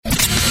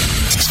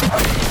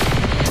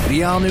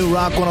The all-new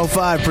Rock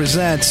 105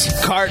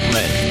 presents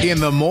Cartman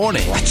in the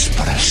Morning. Let's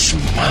put a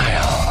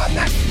smile on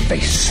that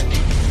face.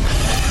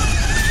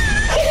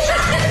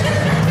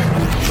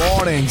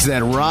 Mornings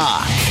that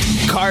rock.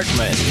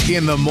 Cartman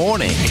in the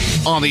Morning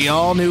on the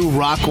all-new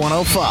Rock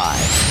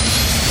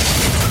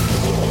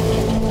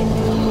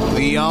 105.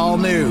 The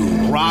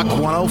all-new Rock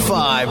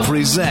 105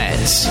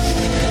 presents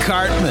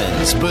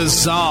Cartman's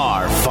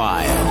Bizarre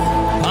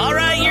File. All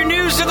right, your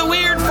news of the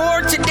weird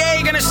for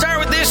today. Going to start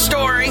with this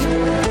story.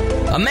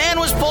 A man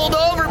was pulled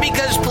over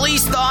because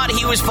police thought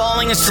he was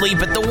falling asleep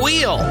at the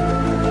wheel.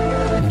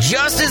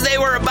 Just as they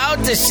were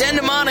about to send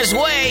him on his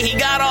way, he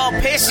got all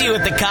pissy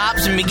with the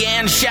cops and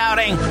began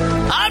shouting,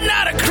 "I'm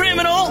not a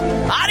criminal!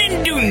 I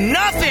didn't do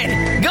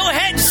nothing! Go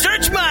ahead and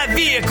search my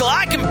vehicle!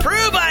 I can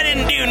prove I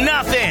didn't do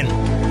nothing!"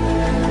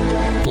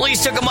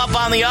 Police took him up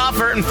on the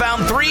offer and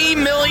found $3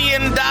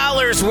 million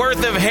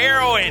worth of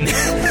heroin.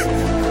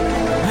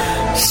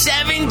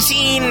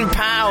 17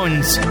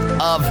 pounds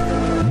of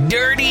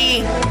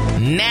dirty,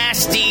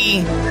 nasty,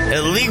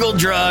 illegal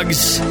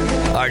drugs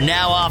are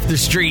now off the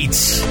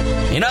streets.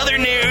 In other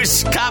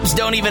news, cops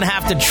don't even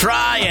have to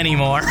try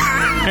anymore.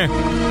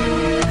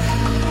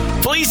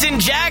 Police in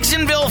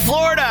Jacksonville,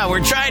 Florida were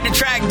trying to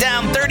track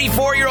down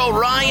 34-year-old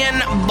Ryan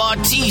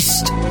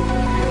Bautiste.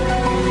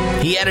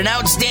 He had an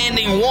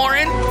outstanding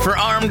warrant for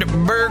armed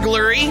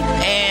burglary,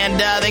 and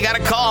they got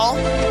a call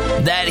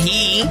that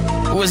he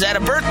was at a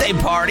birthday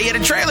party at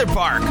a trailer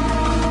park.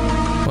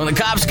 When the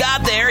cops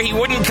got there, he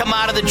wouldn't come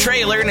out of the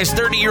trailer, and his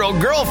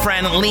 30-year-old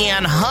girlfriend,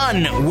 Leanne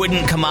Hunn,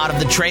 wouldn't come out of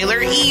the trailer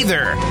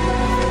either.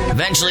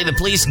 Eventually, the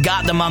police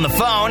got them on the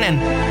phone,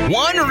 and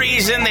one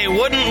reason they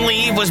wouldn't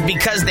leave was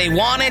because they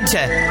wanted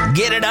to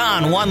get it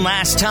on one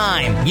last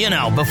time,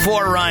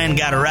 before Ryan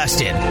got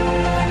arrested.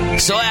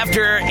 So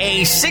after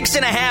a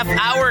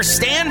 6.5-hour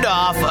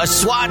standoff, a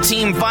SWAT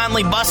team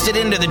finally busted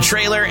into the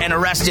trailer and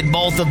arrested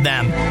both of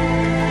them.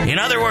 In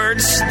other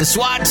words, the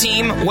SWAT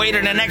team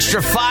waited an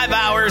extra 5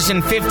 hours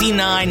and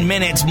 59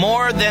 minutes,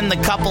 more than the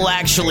couple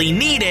actually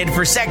needed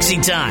for sexy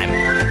time.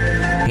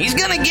 He's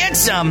gonna get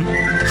some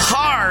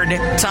hard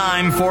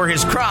time for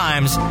his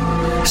crimes.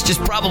 It's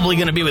just probably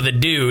gonna be with a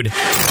dude.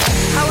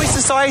 How is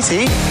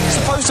society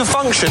supposed to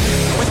function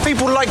with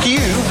people like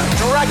you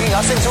dragging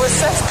us into a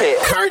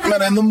cesspit?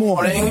 Cartman in the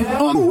Morning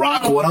on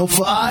Rock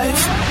 105.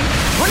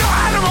 We're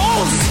not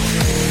animals!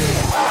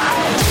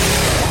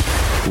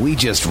 We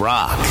just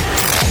rock.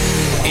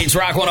 It's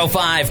Rock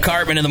 105,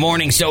 Cartman in the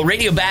Morning. So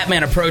Radio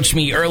Batman approached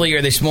me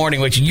earlier this morning,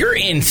 which you're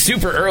in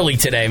super early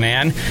today,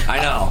 man.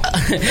 I know.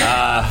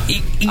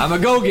 I'm a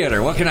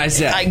go-getter. What can I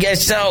say? I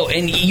guess so.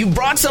 And you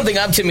brought something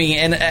up to me,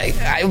 and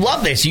I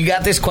love this. You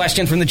got this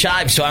question from the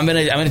Chive, so I'm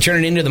gonna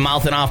turn it into the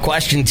mouth and off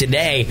question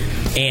today.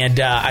 And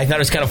I thought it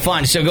was kind of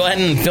fun. So go ahead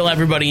and fill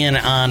everybody in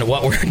on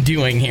what we're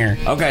doing here.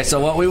 Okay,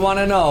 so what we want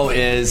to know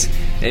is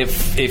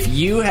if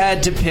you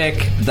had to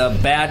pick the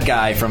bad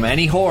guy from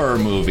any horror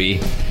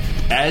movie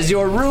as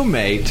your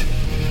roommate,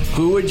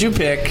 who would you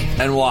pick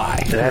and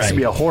why? It has to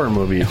be a horror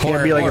movie. It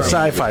can't be like a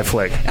sci-fi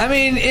flick. I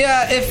mean,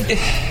 yeah,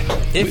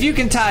 if you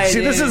can tie it See,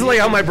 this is like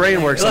how my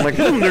brain works. I'm like,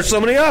 there's so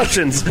many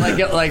options.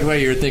 Like what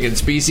you're thinking,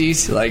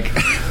 Species? Like,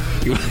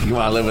 you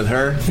want to live with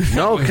her?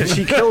 No, because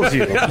she kills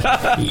you.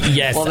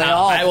 Yes, well,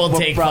 I will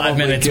take 5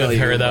 minutes with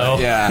her, though.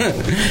 Yeah.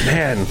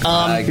 Man,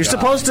 you're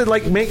supposed to,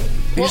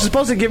 You're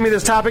supposed to give me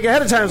this topic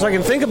ahead of time so I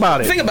can think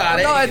about it. Think about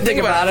it. No, I think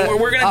about it.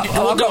 We're gonna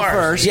I'll do go ours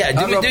first. Yeah,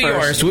 do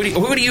yours. Who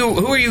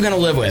are you gonna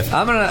live with?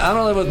 I'm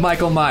gonna live with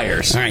Michael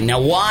Myers. All right.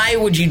 Now, why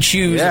would you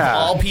choose of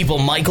all people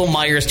Michael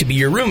Myers to be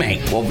your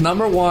roommate? Well,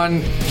 number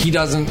one, he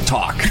doesn't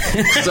talk,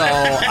 so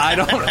I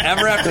don't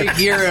ever have to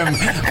hear him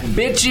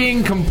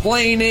bitching,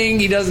 complaining.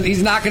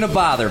 He's not gonna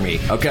bother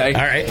me. Okay.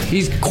 All right.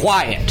 He's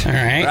quiet. All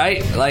right.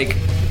 Right. Like,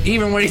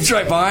 even when he's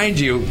right behind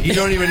you, you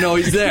don't even know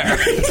he's there.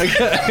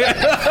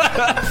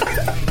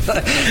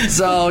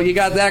 So you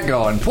got that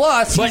going.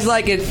 Plus, he's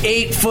like an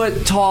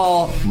 8-foot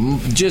tall,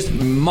 just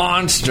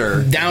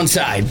monster.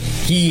 Downside,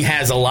 he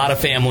has a lot of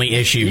family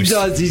issues. He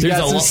does. He's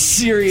got some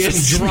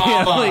serious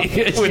drama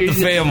with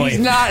the family. He's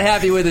not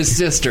happy with his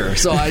sister,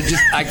 so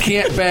I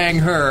can't bang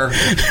her.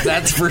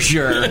 That's for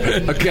sure.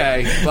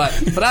 Okay,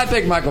 but I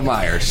pick Michael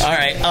Myers. All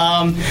right,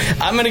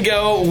 I'm gonna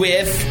go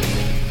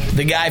with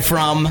the guy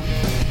from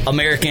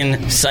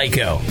American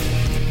Psycho.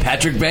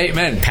 Patrick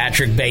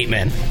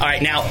Bateman. All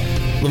right, now,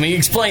 let me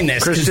explain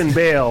this. Christian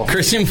Bale.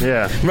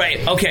 Yeah.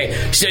 Right, okay.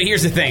 So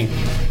here's the thing.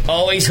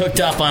 Always hooked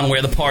up on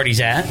where the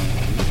party's at.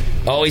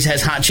 Always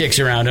has hot chicks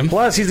around him.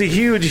 Plus, he's a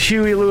huge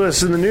Huey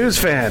Lewis in the News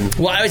fan.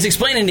 Well, I was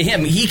explaining to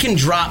him, he can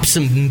drop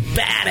some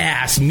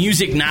badass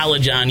music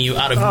knowledge on you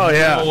out of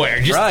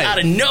nowhere. Just out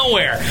of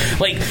nowhere.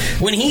 Like,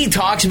 when he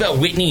talks about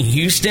Whitney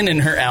Houston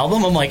and her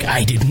album, I'm like,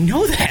 I didn't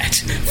know that.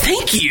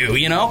 Thank you,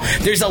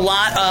 There's a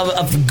lot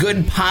of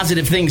good,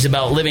 positive things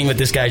about living with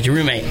this guy as your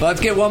roommate. Well,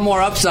 let's get one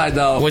more upside,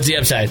 though. What's the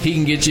upside? He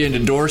can get you into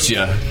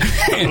Dorsia,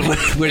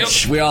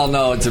 which we all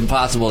know it's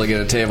impossible to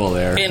get a table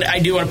there. And I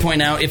do want to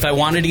point out, if I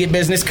wanted to get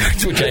business cards,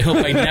 cards, which I hope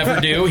I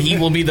never do, he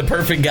will be the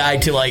perfect guy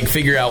to, like,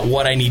 figure out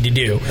what I need to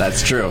do.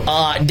 That's true.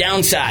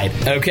 Downside,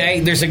 okay?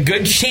 There's a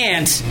good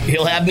chance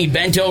he'll have me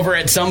bent over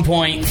at some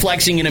point,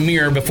 flexing in a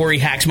mirror before he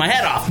hacks my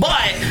head off.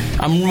 But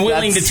I'm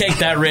willing to take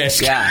that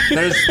risk. Yeah,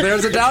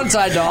 there's a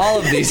downside to all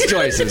of these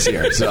choices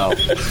here. So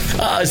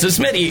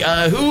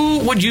Smitty, who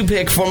would you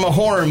pick from a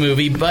horror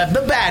movie, but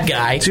the bad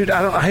guy? Dude,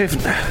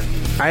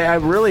 I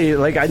really,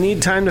 like, I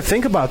need time to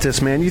think about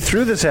this, man. You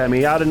threw this at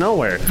me out of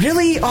nowhere.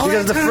 Really?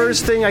 Because the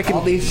first thing I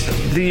can...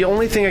 The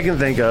only thing I can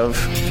think of...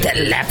 The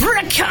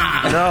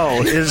Leprechaun!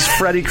 No, is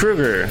Freddy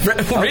Krueger.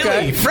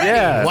 Really? Freddy?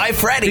 Yeah. Why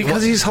Freddy?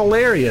 Because he's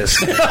hilarious.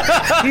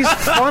 He's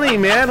funny,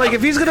 man. Like,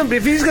 if you're gonna be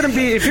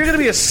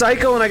a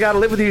psycho and I gotta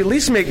live with you, at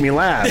least make me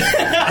laugh.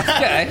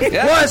 Okay.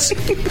 Yeah.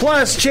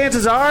 Plus,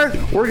 chances are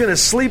we're gonna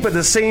sleep at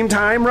the same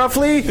time,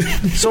 roughly.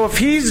 So if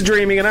he's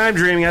dreaming and I'm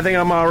dreaming, I think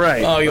I'm all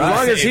right. Oh, you're as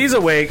long safe. as he's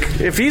awake.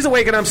 If he's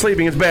awake and I'm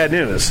sleeping, it's bad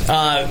news.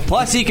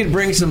 Plus, he could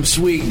bring some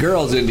sweet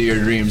girls into your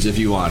dreams if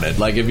you wanted.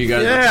 Like, if you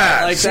guys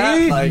like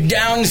that. Like,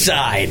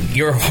 downside,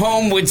 your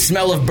home would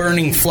smell of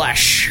burning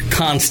flesh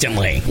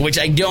constantly, which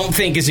I don't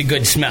think is a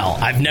good smell.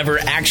 I've never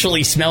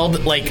actually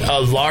smelled, like, a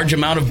large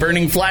amount of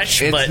burning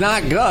flesh. It's but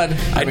not good.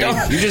 I mean,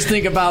 you just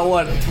think about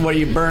what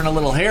you burn a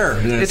little hair.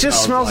 It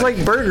just smells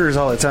like burgers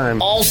all the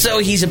time. Also,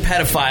 he's a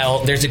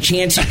pedophile. There's a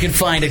chance you could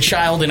find a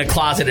child in a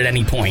closet at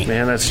any point.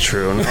 Man, that's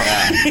true.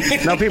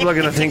 Now people are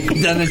going to think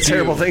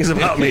terrible things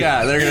about me.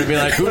 Yeah, they're going to be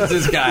like, who's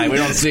this guy? We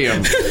don't see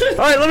him. All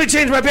right, let me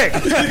change my pick.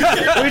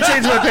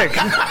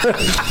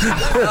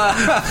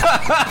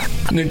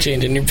 No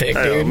changing your pick,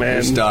 dude. Oh, man.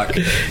 You're stuck.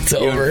 It's You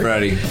over. and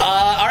Freddy.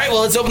 All right,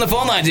 well, let's open the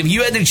phone lines. If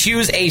you had to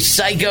choose a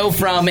psycho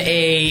from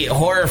a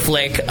horror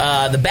flick,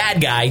 the bad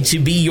guy, to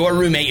be your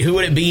roommate, who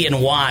would it be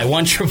and why?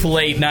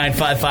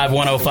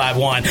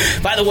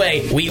 1-888-955-1051. By the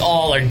way, we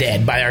all are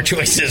dead by our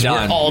choices.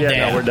 Done. We're all Yeah,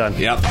 dead. no, we're done.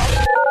 Yep.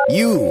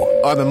 You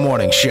are the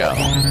morning show.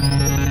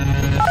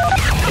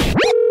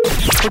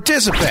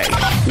 Participate.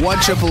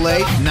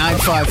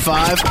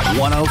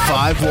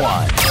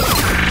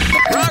 1-888-955-1051.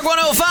 Rock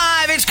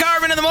 105, it's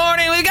Cartman in the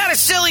morning. We've got a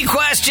silly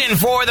question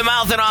for the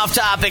Mouth and Off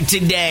topic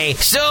today.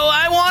 So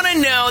I want to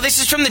know, this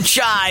is from the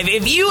Chive,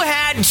 if you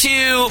had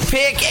to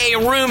pick a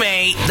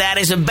roommate that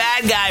is a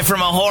bad guy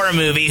from a horror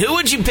movie, who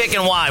would you pick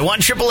and why?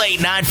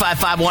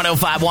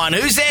 1-888-955-1051.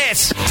 Who's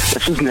this?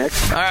 This is Nick.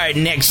 All right,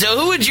 Nick. So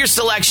who would your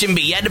selection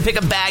be? You had to pick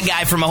a bad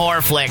guy from a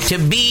horror flick to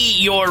be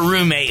your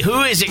roommate.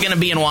 Who is it going to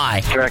be and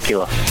why?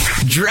 Dracula.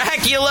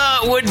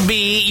 Dracula would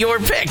be your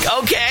pick.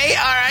 Okay,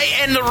 all right.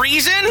 And the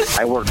reason?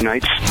 I work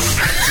nights.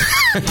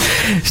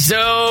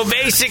 So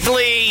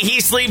basically,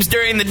 he sleeps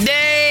during the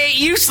day,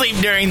 you sleep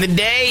during the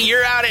day,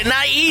 you're out at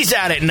night, he's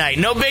out at night.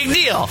 No big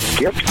deal.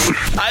 Yep.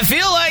 I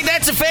feel like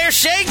that's a fair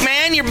shake,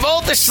 man. You're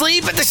both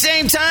asleep at the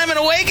same time and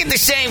awake at the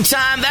same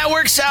time. That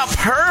works out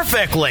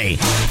perfectly.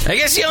 I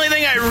guess the only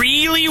thing I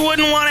really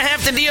wouldn't want to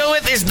have to deal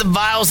with is the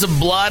vials of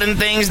blood and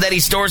things that he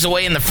stores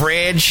away in the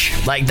fridge.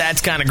 Like,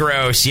 that's kind of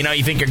gross. You know,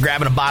 you think you're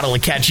grabbing a bottle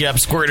of ketchup,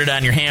 squirt it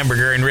on your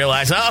hamburger, and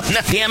realize, oh, no,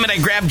 damn it, I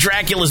grabbed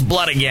Dracula's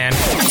blood again.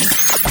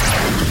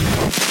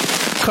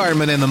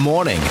 Cartman in the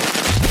morning.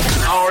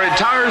 Our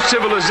entire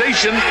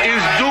civilization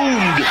is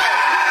doomed.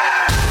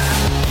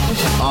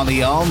 On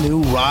the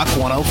all-new Rock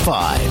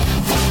 105.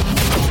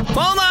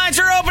 Phone lines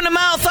are open to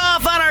Mouth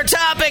Off on our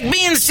topic.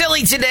 Being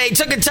silly today,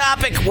 took a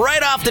topic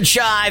right off the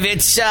Chive.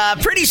 It's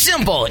pretty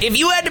simple. If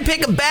you had to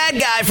pick a bad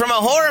guy from a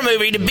horror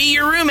movie to be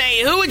your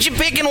roommate, who would you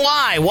pick and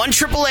why?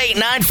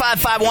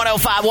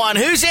 1-888-955-1051.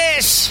 Who's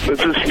this? This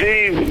is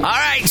Steve. All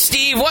right,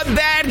 Steve, what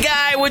bad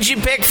guy would you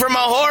pick from a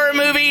horror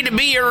movie to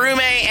be your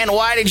roommate, and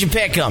why did you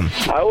pick him?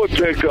 I would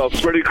pick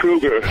Freddy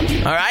Krueger.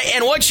 All right,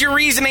 and what's your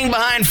reasoning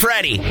behind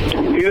Freddy?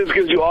 He just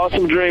gives you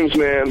awesome dreams,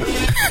 man.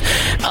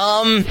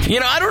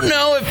 I don't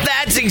know if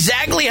that's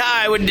exactly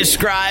how I would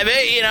describe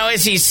it. You know,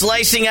 is he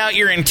slicing out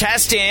your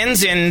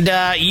intestines and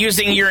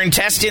using your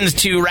intestines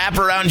to wrap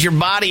around your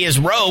body as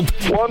rope?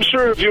 Well, I'm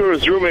sure if you were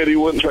his roommate, he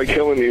wouldn't try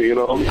killing you, you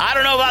know? I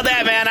don't know about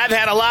that, man. I've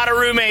had a lot of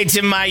roommates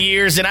in my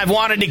years, and I've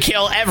wanted to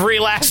kill every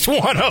last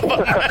one of them.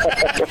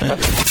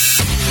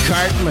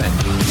 Cartman.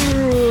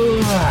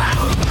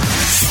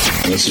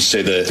 Let's just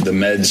say the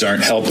meds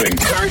aren't helping.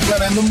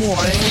 Cartman in the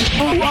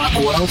morning. Rock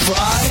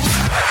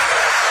 105.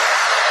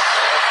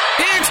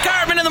 It's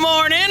Cartman in the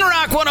morning,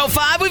 Rock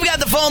 105. We've got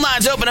the phone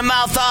lines open and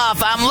Mouth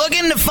Off. I'm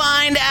looking to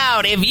find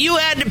out, if you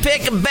had to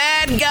pick a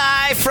bad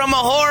guy from a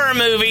horror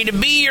movie to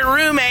be your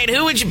roommate,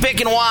 who would you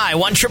pick and why?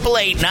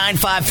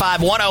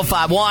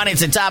 1-888-955-1051.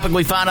 It's a topic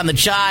we found on the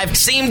Chive.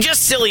 Seemed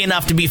just silly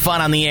enough to be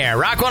fun on the air.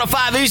 Rock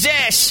 105, who's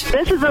this?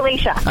 This is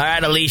Alicia. All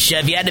right, Alicia,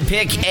 if you had to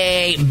pick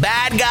a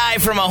bad guy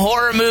from a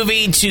horror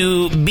movie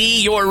to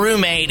be your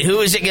roommate,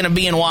 who is it going to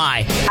be and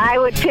why? I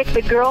would pick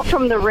the girl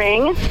from The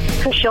Ring,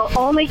 because she'll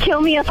only kill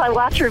me if I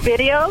left watch her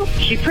video.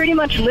 She pretty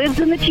much lives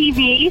in the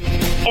TV,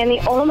 and the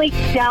only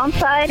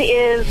downside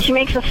is she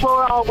makes the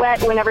floor all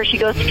wet whenever she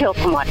goes to kill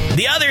someone.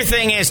 The other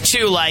thing is,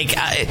 too, like,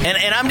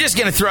 and I'm just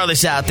going to throw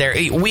this out there.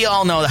 We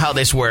all know how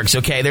this works,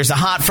 okay? There's a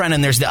hot friend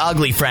and there's the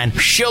ugly friend.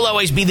 She'll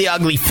always be the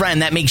ugly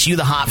friend. That makes you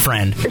the hot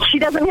friend. She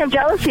doesn't have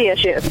jealousy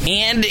issues.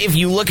 And if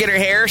you look at her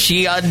hair,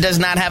 she does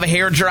not have a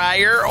hair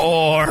dryer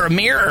or a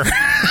mirror.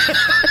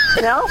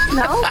 No.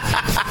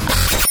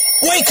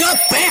 Wake up,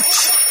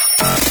 bitch!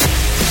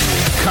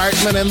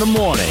 Cartman in the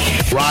morning,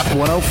 Rock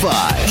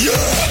 105. Yeah!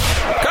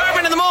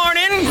 Cartman in the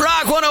morning,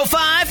 Rock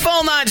 105.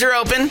 Phone lines are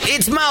open.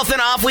 It's mouthing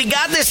off. We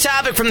got this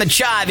topic from the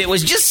Chive. It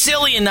was just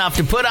silly enough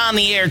to put on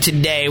the air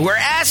today. We're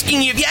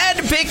asking you if you had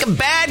to pick a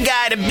bad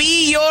guy to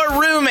be your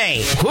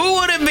roommate, who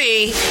would it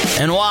be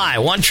and why?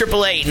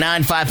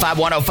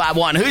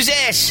 1-888-955-1051. Who's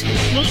this?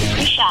 This is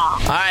Michelle. All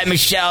right,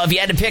 Michelle, if you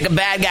had to pick a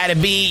bad guy to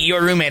be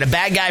your roommate, a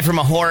bad guy from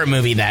a horror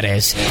movie, that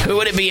is, who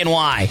would it be and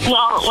why?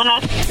 Well, when I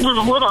was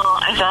little,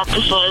 I thought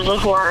this was a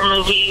horror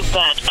movie,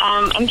 but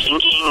I'm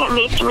thinking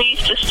the three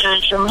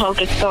sisters from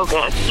Hocus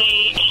Pocus.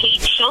 They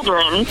hate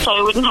children, so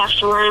I wouldn't have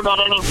to worry about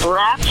any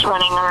brats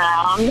running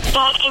around.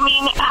 But, I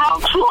mean, how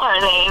cool are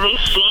they? They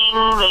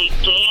sing, they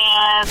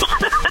dance.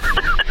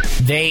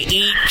 They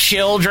eat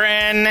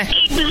children.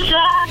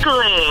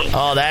 Exactly.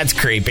 Oh, that's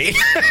creepy.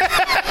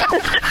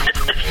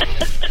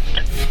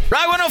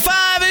 Rock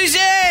 105, who's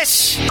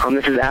this?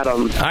 This is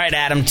Adam. All right,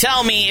 Adam,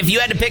 tell me, if you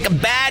had to pick a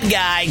bad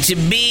guy to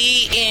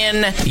be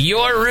in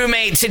your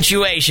roommate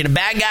situation, a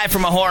bad guy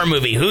from a horror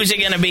movie, who's it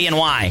going to be and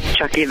why?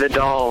 Chucky the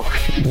doll.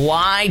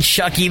 Why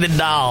Chucky the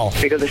doll?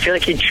 Because I feel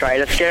like he'd try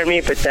to scare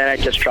me, but then I'd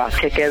just drop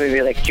kick him and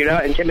be like, you're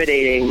not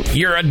intimidating.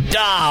 You're a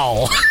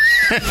doll.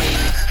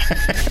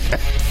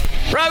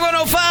 Rock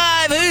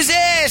 105, who's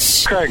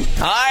this? Craig.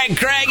 All right,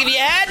 Craig, if you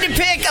had to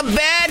pick a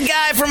bad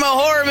guy from a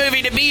horror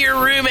movie to be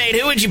your roommate,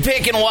 who would you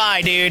pick and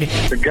why, dude?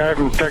 The guy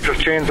from Texas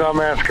Chainsaw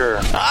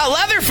Massacre.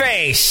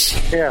 Leatherface.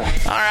 Yeah.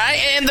 All right,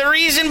 and the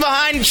reason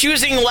behind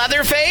choosing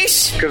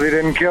Leatherface? Because he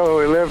didn't kill who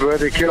he lived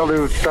with. He killed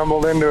who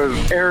stumbled into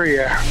his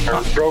area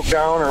or broke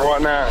down or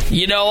whatnot.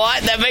 You know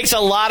what? That makes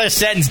a lot of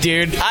sense,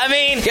 dude. I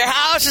mean, your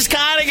house is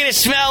kind of going to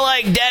smell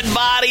like dead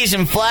bodies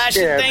and flesh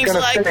and things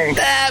like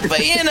that, but,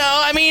 you know,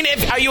 I mean,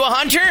 are you a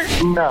hunter?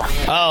 No.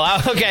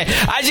 Oh, okay.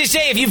 I just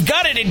say, if you've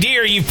gutted a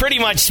deer, you've pretty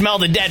much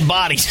smelled the dead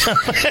bodies.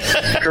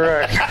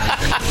 Correct.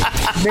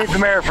 Need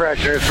some air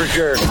fresheners for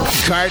sure.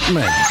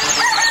 Cartman.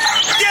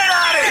 Get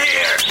out of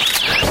here!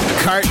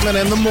 Cartman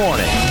in the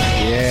morning.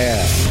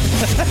 Yeah.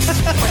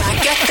 When I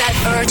get that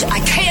urge,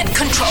 I can't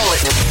control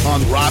it.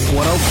 On Rock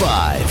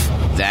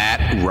 105.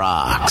 That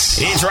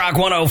rocks. It's Rock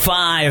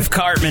 105,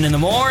 Cartman in the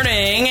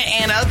morning.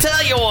 And I'll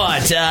tell you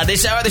what,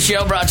 this hour of the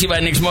show brought to you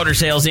by Nick's Motor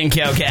Sales in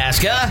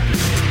Kalkaska.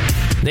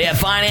 They have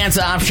finance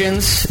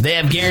options. They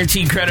have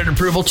guaranteed credit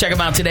approval. Check them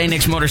out today,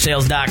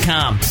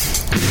 nicksmotorsales.com.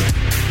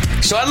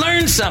 So I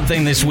learned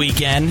something this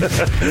weekend.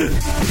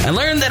 I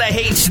learned that I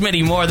hate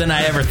Smitty more than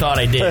I ever thought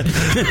I did.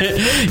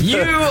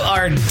 You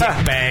are a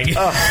dickbag.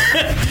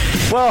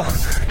 Well,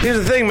 here's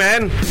the thing,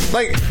 man.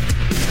 Like,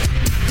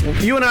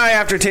 you and I,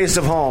 after Taste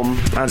of Home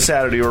on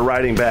Saturday, were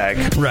riding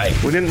back. Right.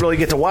 We didn't really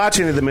get to watch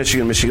any of the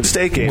Michigan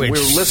State game. Which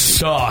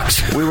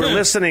sucked. We were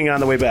listening on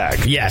the way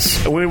back.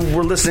 Yes. We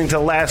were listening to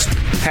the last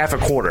half a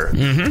quarter.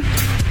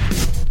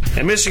 Mm-hmm.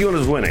 And Michigan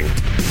was winning.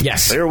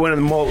 Yes. They were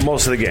winning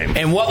most of the game.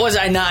 And what was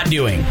I not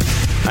doing?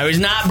 I was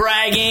not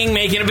bragging,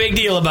 making a big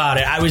deal about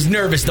it. I was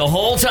nervous the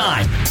whole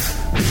time.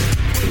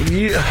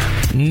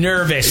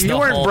 Nervous. You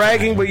weren't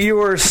bragging, but you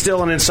were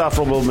still an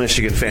insufferable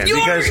Michigan fan.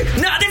 No,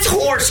 that's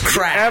horse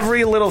crap.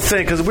 Every little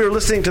thing, because we were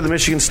listening to the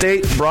Michigan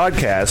State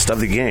broadcast of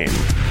the game.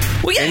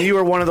 Well, yeah. And you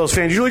were one of those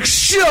fans. You're like,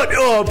 shut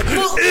up!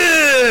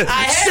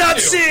 Stop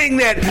saying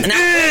that!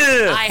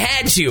 I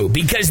had to,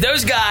 because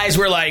those guys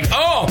were like,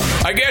 oh,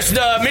 I guess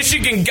the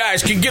Michigan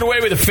guys can get away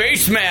with a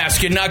face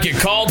mask and not get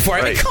called for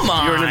it. I mean, come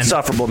on. You're an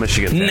insufferable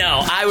Michigan fan.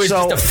 No, I was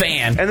just a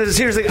fan. And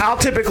here's the thing. I'll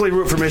typically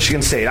root for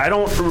Michigan State. I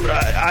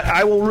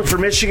will root for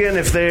Michigan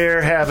if they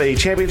have a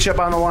championship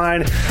on the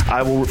line.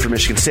 I will root for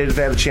Michigan State if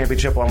they have a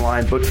championship on the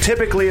line. But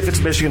typically, if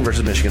it's Michigan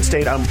versus Michigan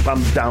State, I'm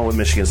down with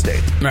Michigan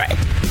State. Right.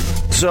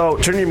 So,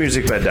 turn your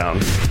music bed down.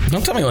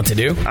 Don't tell me what to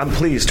do.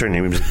 Please turn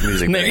your music bed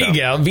down. There you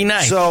go. Be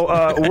nice. So,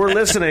 we're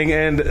listening,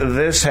 and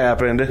this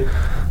happened. I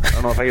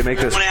don't know if I can make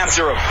this.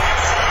 After him.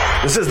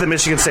 This is the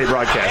Michigan State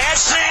broadcast. And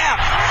snap.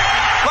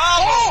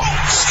 Ball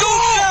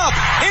scooped up.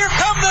 Here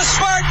come the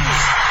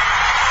Spartans.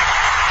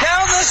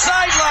 Down the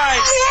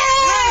sidelines.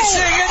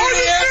 Racing into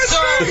the end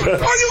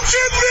zone. Are you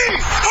kidding me?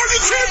 Are you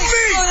kidding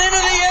me?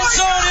 Into the end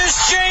zone is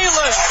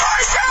Jalen.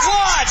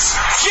 Watts.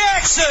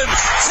 Jackson.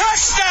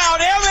 Touchdown,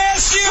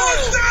 MSU.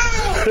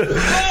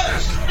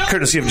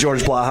 Courtesy of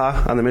George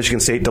Blaha on the Michigan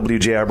State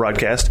WJR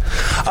broadcast.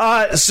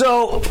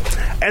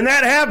 And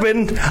that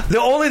happened. The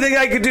only thing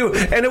I could do,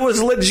 and it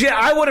was legit,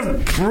 I would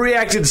have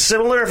reacted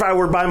similar if I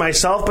were by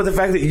myself, but the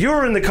fact that you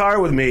were in the car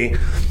with me,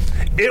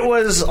 it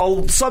was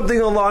something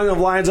along the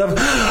lines of,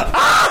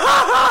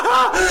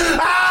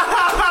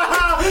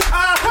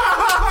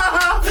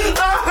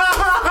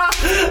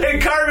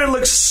 and Cartman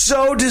looked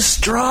so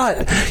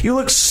distraught. You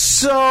looked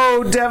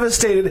so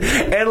devastated.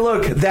 And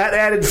look, that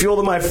added fuel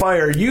to my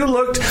fire. You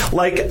looked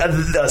like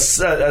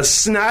a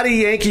snotty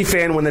Yankee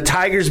fan when the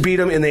Tigers beat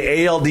him in the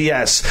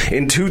ALDS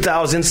in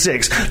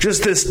 2006.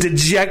 Just this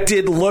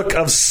dejected look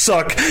of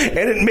suck, and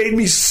it made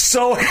me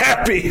so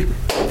happy.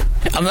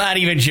 I'm not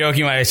even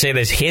joking when I say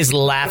this. His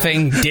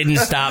laughing didn't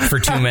stop for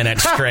 2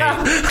 minutes straight.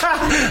 And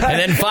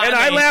then finally... And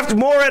I laughed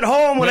more at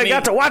home when I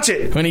got to watch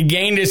it. When he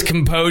gained his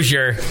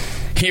composure,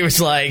 he was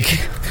like,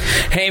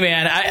 hey,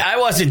 man, I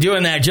wasn't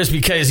doing that just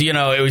because,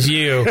 it was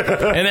you.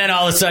 And then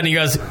all of a sudden he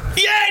goes, yeah,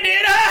 I did.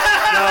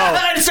 No,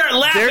 and start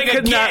laughing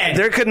again.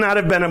 There could not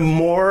have been a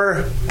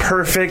more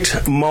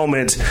perfect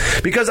moment.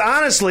 Because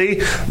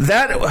honestly,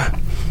 that...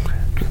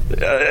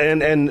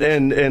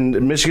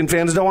 And Michigan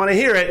fans don't want to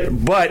hear it,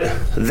 but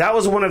that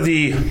was one of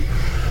the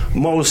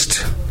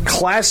most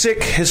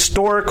classic,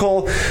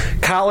 historical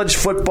college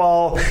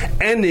football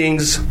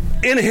endings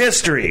in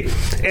history.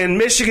 And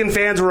Michigan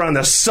fans were on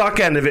the suck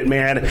end of it,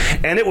 man.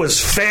 And it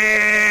was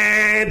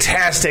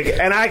fantastic.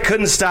 And I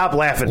couldn't stop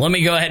laughing. Let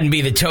me go ahead and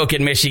be the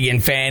token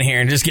Michigan fan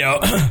here and just go...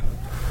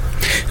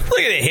 Look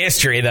at the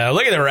history, though.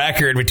 Look at the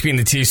record between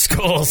the two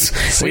schools.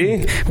 See?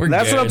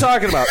 That's what I'm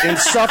talking about.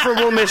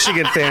 Insufferable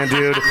Michigan fan,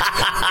 dude.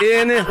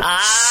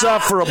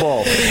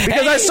 Insufferable.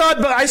 Because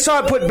I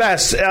saw it put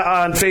best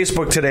on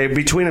Facebook today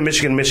between a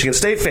Michigan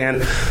State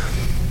fan.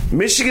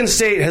 Michigan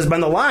State has been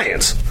the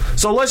Lions.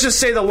 So let's just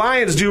say the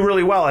Lions do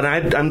really well,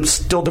 and I'm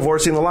still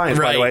divorcing the Lions,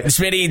 by the way.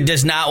 Smitty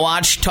does not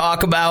watch,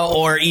 talk about,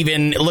 or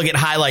even look at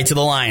highlights of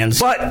the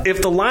Lions. But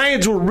if the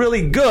Lions were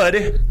really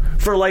good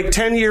for like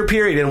 10-year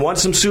period and won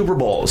some Super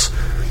Bowls,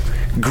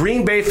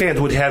 Green Bay fans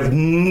would have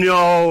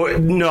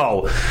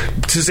no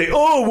to say,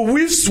 oh, well,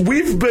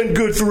 we've been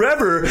good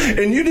forever,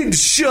 and you need to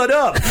shut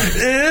up. God.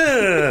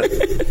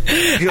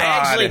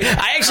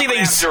 I actually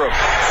think...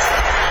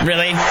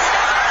 Really?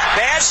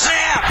 Bad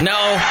snap. No,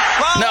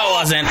 it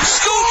wasn't.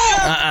 Scoop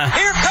up.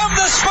 Here come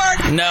the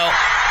Spartans. No,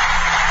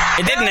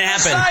 it didn't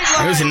happen.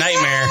 It was a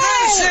nightmare.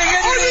 Racing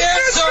into the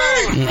end zone.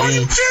 Are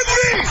you kidding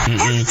me?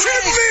 Are you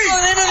kidding me?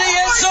 Into the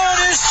end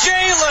zone is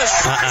Jalen.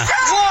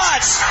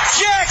 Watts.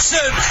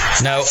 Jackson.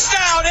 No.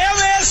 Touchdown,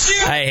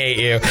 MSU. I hate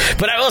you.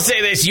 But I will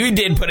say this. You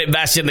did put it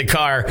best in the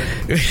car.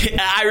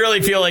 I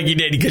really feel like you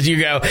did because you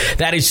go,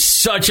 that is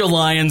such a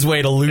Lions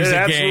way to lose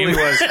a game. It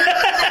absolutely was.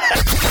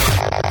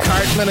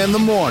 Cartman in the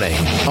morning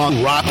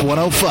on Rock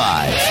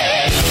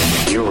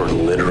 105. You were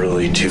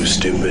literally too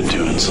stupid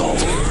to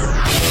insult.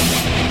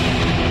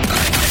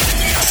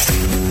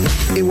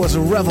 It was a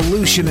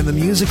revolution in the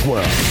music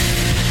world.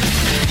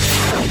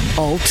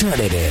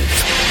 Alternative.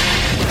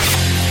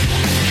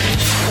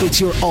 It's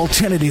your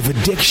alternative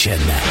addiction.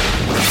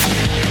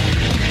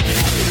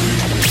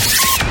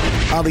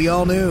 On the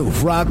all-new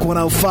Rock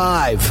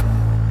 105.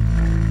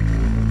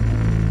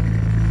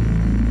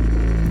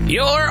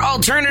 Your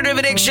alternative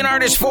addiction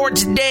artist for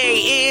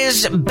today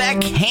is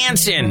Beck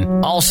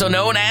Hansen, also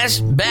known as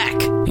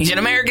Beck. He's an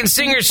American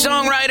singer,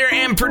 songwriter,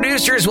 and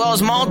producer, as well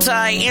as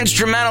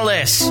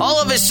multi-instrumentalist.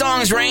 All of his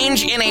songs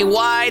range in a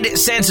wide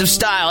sense of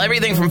style,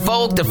 everything from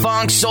folk to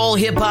funk, soul,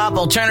 hip-hop,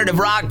 alternative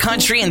rock,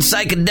 country, and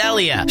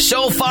psychedelia.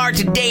 So far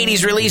to date,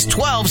 he's released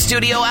 12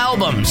 studio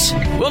albums.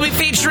 We'll be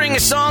featuring a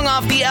song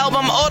off the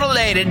album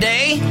Odele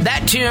today.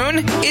 That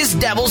tune is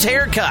Devil's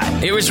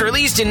Haircut. It was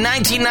released in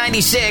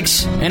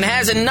 1996 and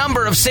has a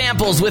number of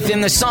samples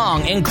within the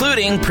song,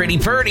 including Pretty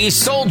Purdy's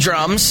Soul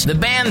Drums, the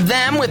band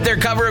Them with their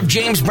cover of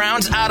James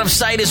Brown's Out of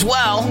Sight as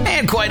well,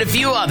 and quite a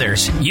few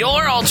others.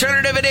 Your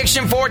alternative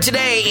addiction for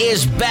today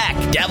is Beck,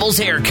 Devil's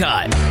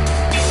Haircut.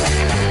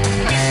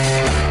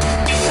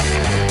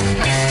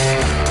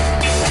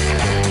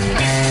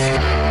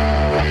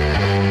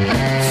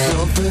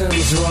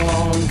 Something's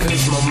wrong,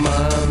 'cause my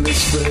mind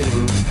is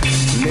fading.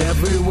 And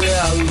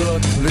everywhere I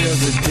look,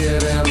 there's a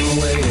dead end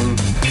waiting.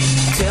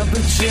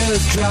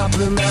 Temperatures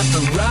dropping at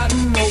the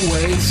rotten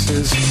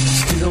oasis,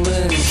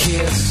 stealing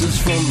kisses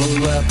from the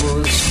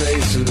leprous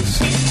faces.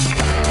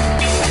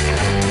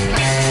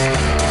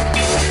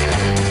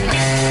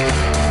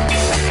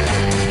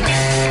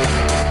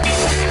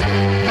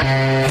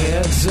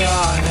 Heads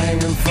are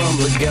hanging from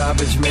the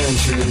garbage man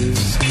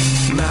trees.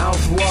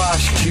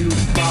 Mouthwash,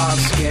 jukebox,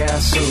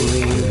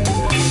 gasoline.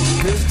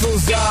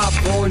 Pistols are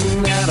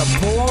pointing at a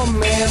poor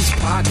man's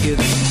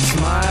pockets.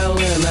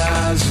 Smiling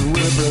eyes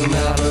whipping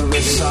out of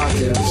their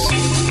sockets.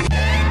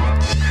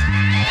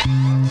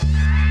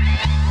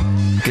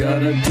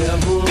 Got a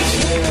devil's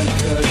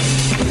haircut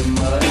in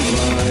my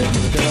mind.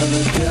 Got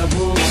a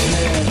devil's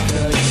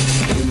haircut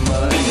in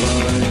my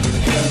mind.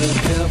 Got a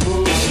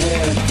devil's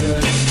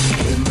haircut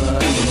in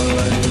my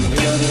mind.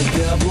 Got a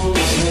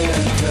devil's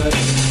haircut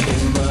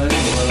in my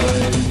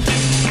mind.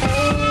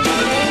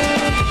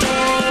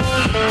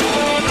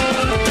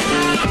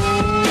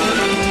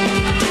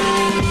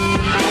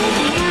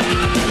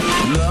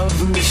 Love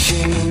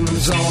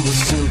machines on the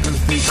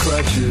sympathy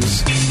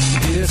crutches.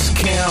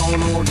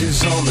 Discount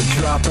orgies on the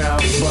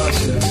dropout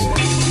buses.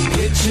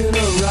 Hitching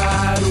a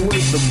ride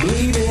with the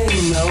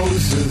bleeding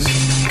noses.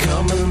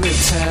 Coming to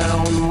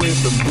town with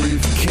the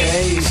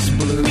briefcase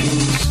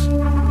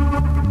blues.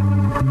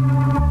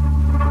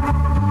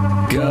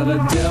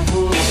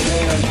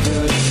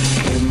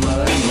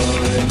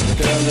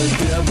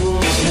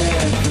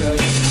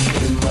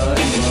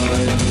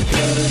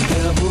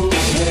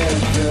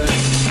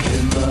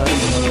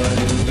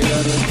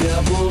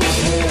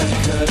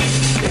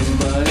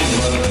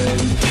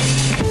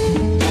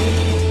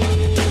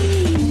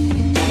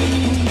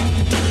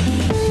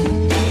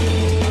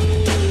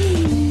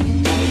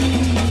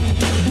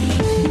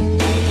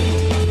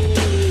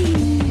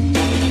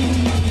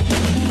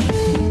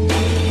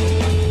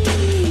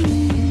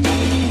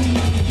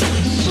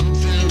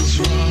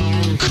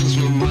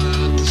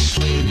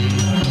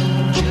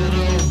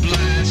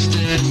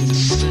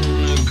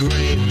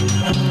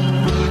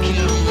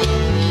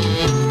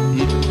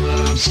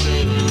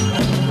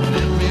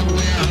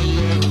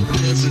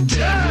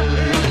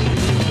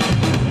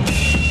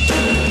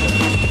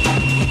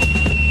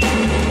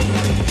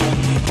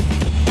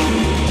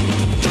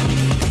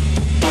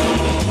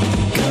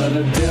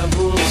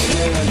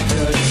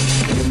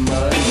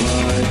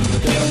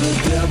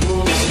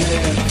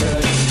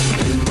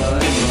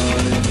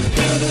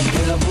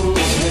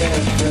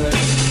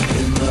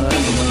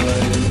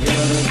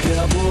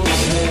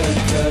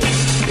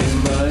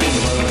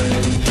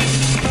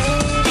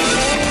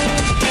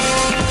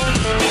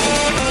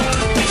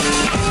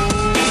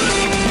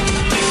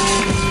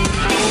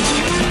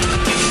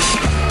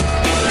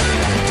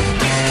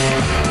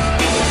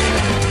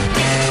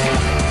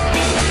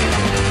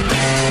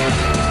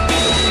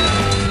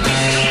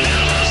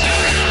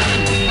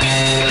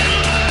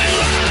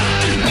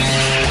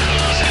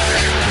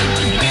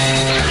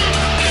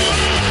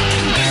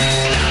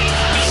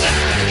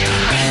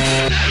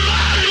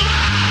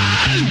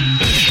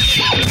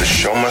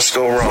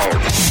 still wrong.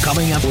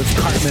 Coming up with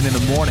Cartman in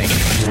the morning.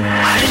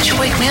 Why did you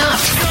wake me up?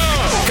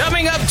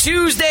 Coming up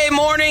Tuesday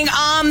morning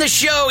on the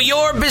show,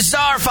 your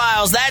Bizarre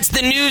Files. That's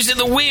the news of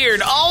the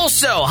weird.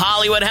 Also,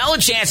 Hollywood Hell, a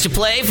chance to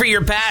play for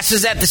your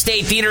passes at the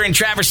State Theater in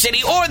Traverse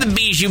City or the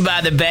Bijou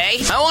by the Bay.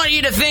 I want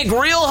you to think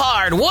real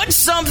hard. What's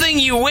something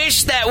you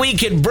wish that we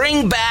could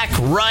bring back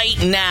right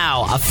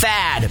now? A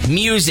fad,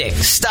 music,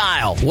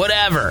 style,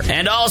 whatever.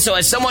 And also,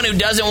 as someone who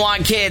doesn't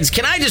want kids,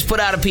 can I just put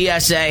out a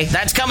PSA?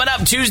 That's coming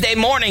up Tuesday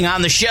morning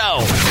on the show.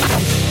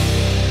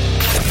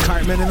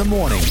 Cartman in the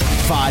morning,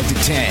 5 to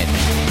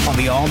 10 on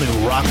the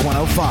all-new Rock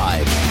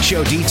 105.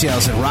 Show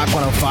details at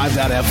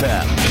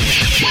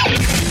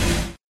rock105.fm.